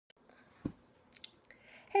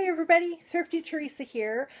Hey everybody, Thrifty Teresa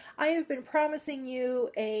here. I have been promising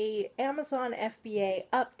you a Amazon FBA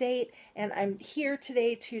update, and I'm here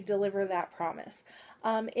today to deliver that promise.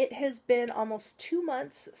 It has been almost 2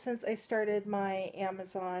 months since I started my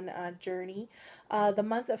Amazon journey. The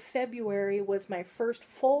month of February was my first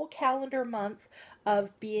full calendar month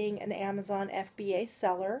of being an Amazon FBA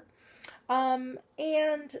seller.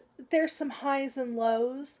 And there's some highs and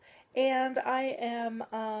lows, and I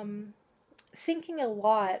am thinking a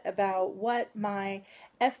lot about what my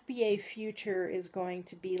FBA future is going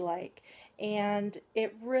to be like, and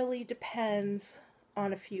it really depends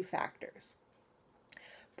on a few factors.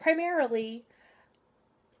 Primarily,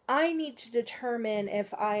 I need to determine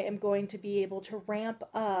if I am going to be able to ramp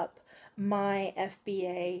up my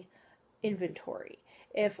FBA inventory.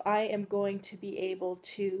 If I am going to be able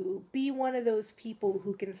to be one of those people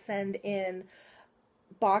who can send in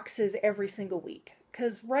boxes every single week.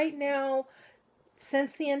 Because right now,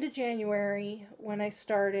 since the end of January, when I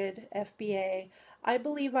started FBA, I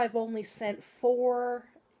believe I've only sent 4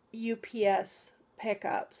 UPS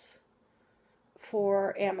pickups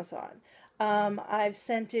for Amazon. I've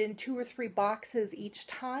sent in 2 or 3 boxes each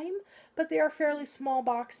time, but they are fairly small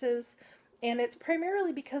boxes, and it's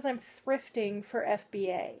primarily because I'm thrifting for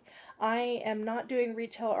FBA. I am not doing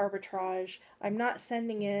retail arbitrage. I'm not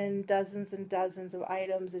sending in dozens and dozens of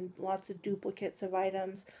items and lots of duplicates of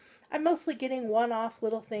items. I'm mostly getting one-off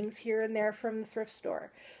little things here and there from the thrift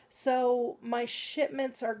store. So my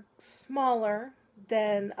shipments are smaller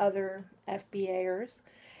than other FBAers,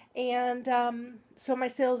 and so my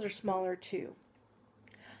sales are smaller too.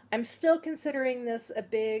 I'm still considering this a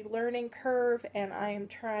big learning curve, and I am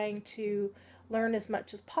trying to learn as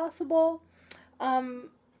much as possible.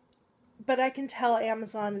 But I can tell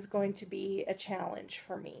Amazon is going to be a challenge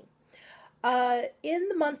for me. In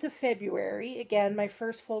the month of February, again, my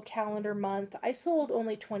first full calendar month, I sold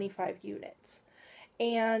only 25 units.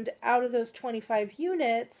 And out of those 25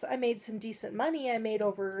 units, I made some decent money. I made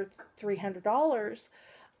over $300.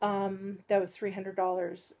 That was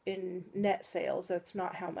 $300 in net sales. That's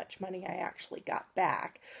not how much money I actually got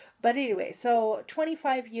back. But anyway, so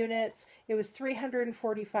 25 units, it was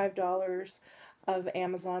 $345 of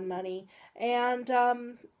Amazon money. And,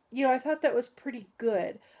 I thought that was pretty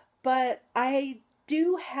good. But I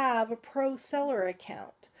do have a pro seller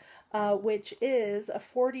account, which is a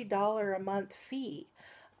 $40 a month fee.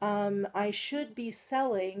 I should be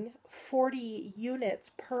selling 40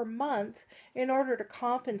 units per month in order to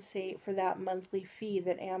compensate for that monthly fee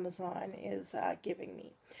that Amazon is giving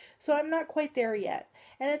me. So I'm not quite there yet.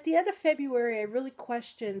 And at the end of February, I really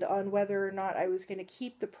questioned on whether or not I was going to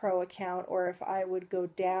keep the pro account or if I would go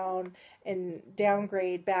down and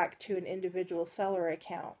downgrade back to an individual seller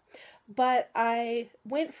account. But I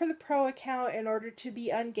went for the pro account in order to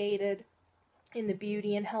be ungated in the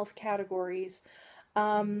beauty and health categories.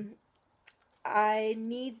 I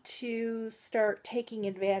need to start taking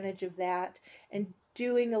advantage of that and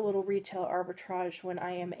doing a little retail arbitrage when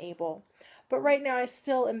I am able. But right now I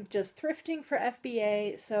still am just thrifting for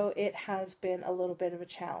FBA, so it has been a little bit of a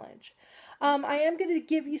challenge. I am going to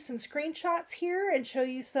give you some screenshots here and show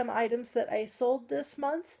you some items that I sold this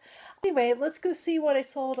month. Anyway, let's go see what I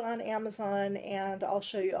sold on Amazon, and I'll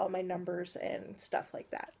show you all my numbers and stuff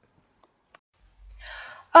like that.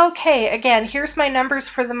 Okay, again, here's my numbers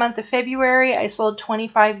for the month of February. I sold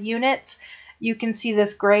 25 units. You can see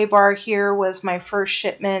this gray bar here was my first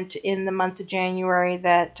shipment in the month of January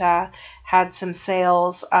that had some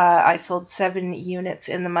sales. I sold 7 units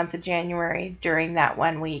in the month of January during that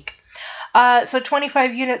 1 week. So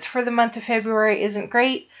 25 units for the month of February isn't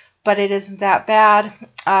great, but it isn't that bad.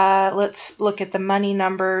 Let's look at the money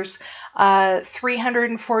numbers.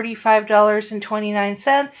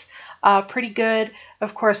 $345.29, pretty good.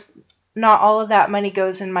 Of course, not all of that money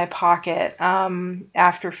goes in my pocket.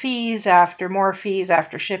 After fees, after more fees,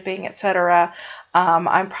 after shipping, etc.,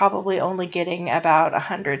 I'm probably only getting about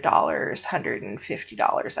 $100,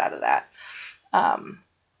 $150 out of that.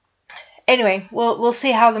 Anyway, we'll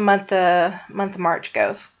see how the month of March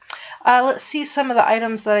goes. Let's see some of the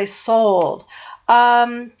items that I sold.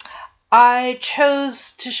 I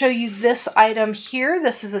chose to show you this item here.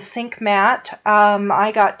 This is a sink mat.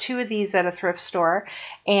 I got 2 of these at a thrift store,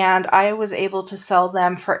 and I was able to sell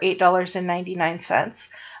them for $8.99.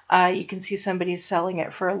 You can see somebody's selling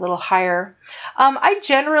it for a little higher. I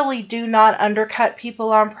generally do not undercut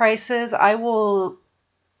people on prices. I will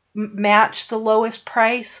match the lowest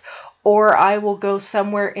price, or I will go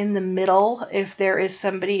somewhere in the middle if there is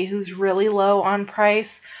somebody who's really low on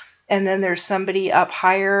price and then there's somebody up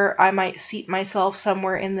higher. I might seat myself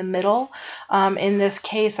somewhere in the middle. In this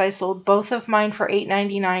case, I sold both of mine for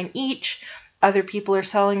 $8.99 each, other people are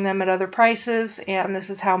selling them at other prices, and this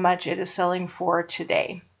is how much it is selling for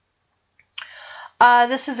today.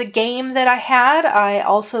 This is a game that I had. I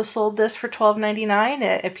also sold this for $12.99.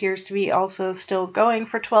 It appears to be also still going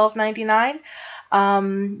for $12.99.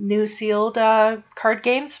 New sealed card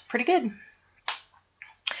games, pretty good.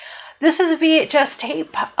 This is a VHS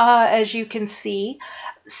tape, as you can see.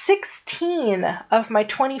 16 of my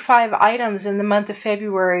 25 items in the month of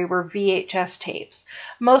February were VHS tapes.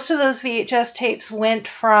 Most of those VHS tapes went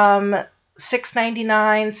from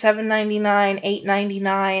 $6.99, $7.99,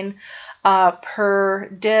 $8.99 per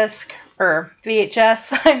disc, or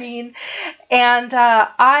VHS, I mean. And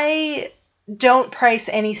I don't price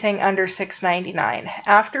anything under $6.99.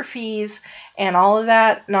 After fees and all of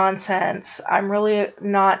that nonsense, I'm really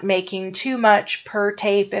not making too much per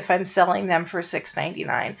tape if I'm selling them for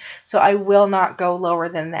 $6.99. So I will not go lower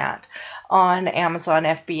than that on Amazon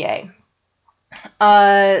FBA.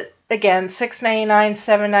 Again, $6.99,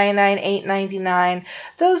 $7.99, $8.99.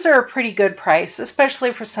 Those are a pretty good price,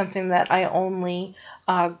 especially for something that I only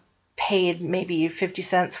paid maybe 50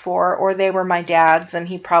 cents for, or they were my dad's and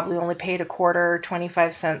he probably only paid a quarter or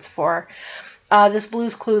 25 cents for. This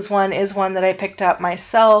Blue's Clues one is one that I picked up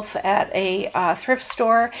myself at a thrift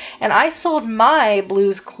store, and I sold my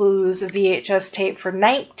Blue's Clues VHS tape for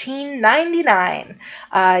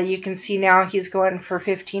 $19.99. You can see now he's going for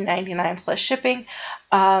 $15.99 plus shipping.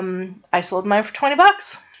 I sold mine for 20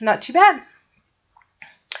 bucks. Not too bad.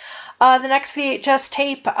 The next VHS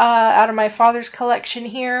tape out of my father's collection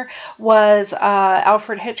here was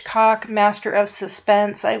Alfred Hitchcock, Master of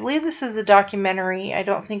Suspense. I believe this is a documentary. I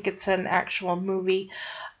don't think it's an actual movie,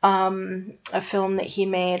 a film that he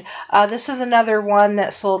made. This is another one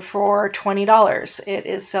that sold for $20. It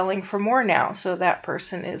is selling for more now, so that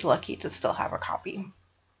person is lucky to still have a copy.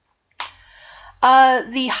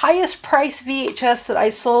 The highest price VHS that I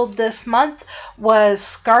sold this month was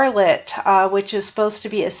Scarlet, which is supposed to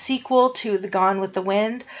be a sequel to The Gone with the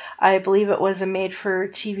Wind. I believe it was a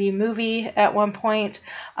made-for-TV movie at one point.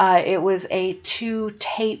 It was a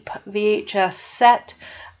 2-tape VHS set,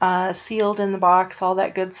 sealed in the box, all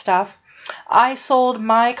that good stuff. I sold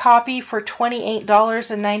my copy for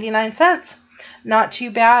 $28.99. Not too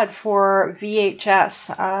bad for VHS.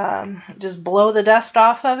 Just blow the dust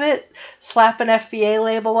off of it, slap an FBA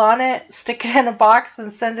label on it, stick it in a box,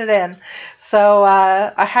 and send it in. So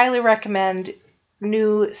I highly recommend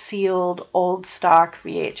new sealed old stock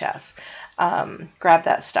VHS. Grab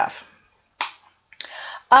that stuff.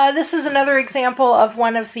 This is another example of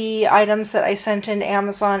one of the items that I sent in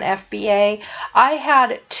Amazon FBA. I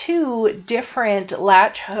had 2 different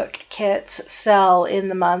latch hook kits sell in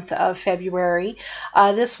the month of February.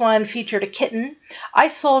 This one featured a kitten. I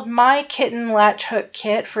sold my kitten latch hook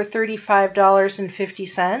kit for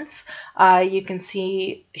 $35.50. You can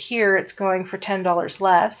see here it's going for $10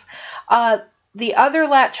 less. The other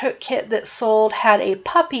latch hook kit that sold had a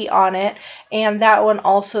puppy on it, and that one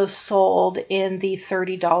also sold in the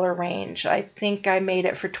 $30 range. I think I made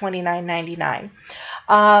it for $29.99.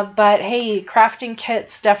 But hey, crafting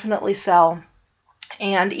kits definitely sell.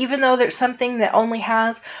 And even though there's something that only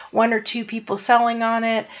has 1 or 2 people selling on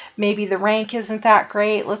it, maybe the rank isn't that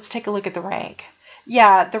great. Let's take a look at the rank.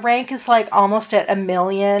 Yeah, the rank is like almost at 1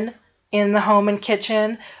 million in the home and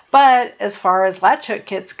kitchen. But as far as latch hook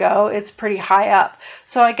kits go, it's pretty high up.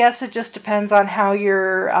 So I guess it just depends on how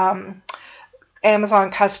your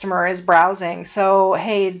Amazon customer is browsing. So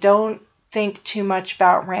hey, don't think too much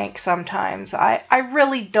about rank sometimes. I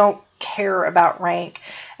really don't care about rank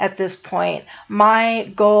at this point.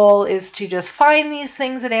 My goal is to just find these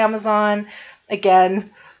things at Amazon. Again,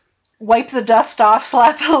 wipe the dust off,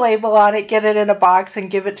 slap a label on it, get it in a box, and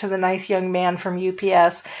give it to the nice young man from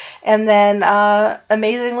UPS. And then,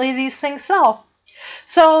 amazingly, these things sell.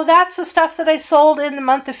 So that's the stuff that I sold in the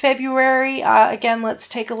month of February. Again, let's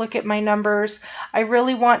take a look at my numbers. I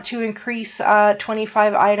really want to increase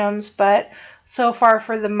 25 items, but so far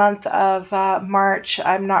for the month of March,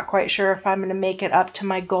 I'm not quite sure if I'm going to make it up to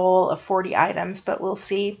my goal of 40 items, but we'll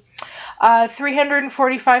see.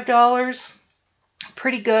 $345.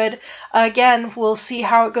 Pretty good. Again, we'll see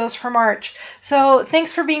how it goes for March. So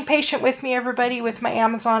thanks for being patient with me, everybody, with my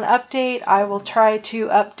Amazon update. I will try to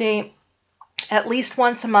update at least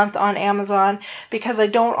once a month on Amazon because I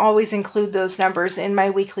don't always include those numbers in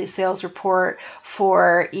my weekly sales report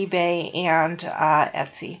for eBay and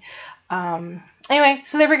Etsy. Anyway,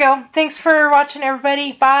 so there we go. Thanks for watching,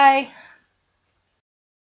 everybody. Bye.